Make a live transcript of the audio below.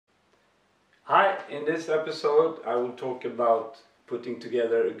Hi, in this episode I will talk about putting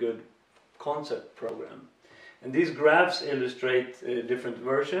together a good concert program. And these graphs illustrate different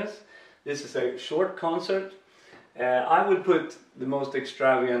versions. This is a short concert. I will put the most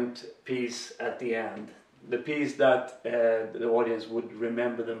extravagant piece at the end, the piece that the audience would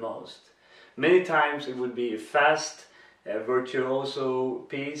remember the most. Many times it would be a fast, virtuoso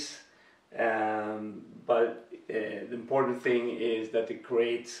piece, but the important thing is that it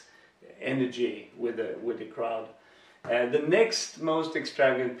creates energy with the crowd. The next most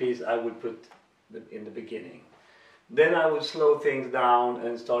extravagant piece I would put in the beginning. Then I would slow things down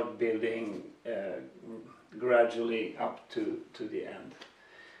and start building gradually up to the end.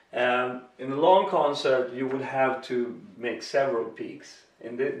 In a long concert you would have to make several peaks.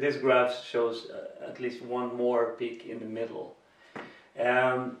 And this graph shows at least one more peak in the middle.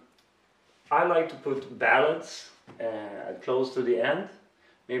 I like to put ballads close to the end.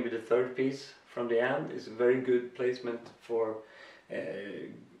 Maybe the third piece from the end is a very good placement for a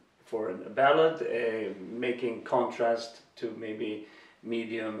ballad, making contrast to maybe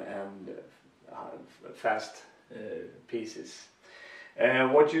medium and fast pieces.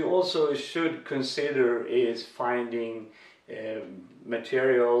 What you also should consider is finding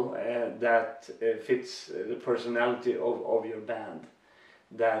material that fits the personality of your band.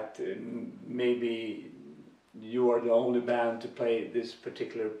 That maybe you are the only band to play this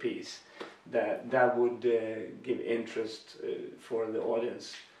particular piece. That would give interest for the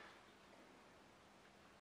audience.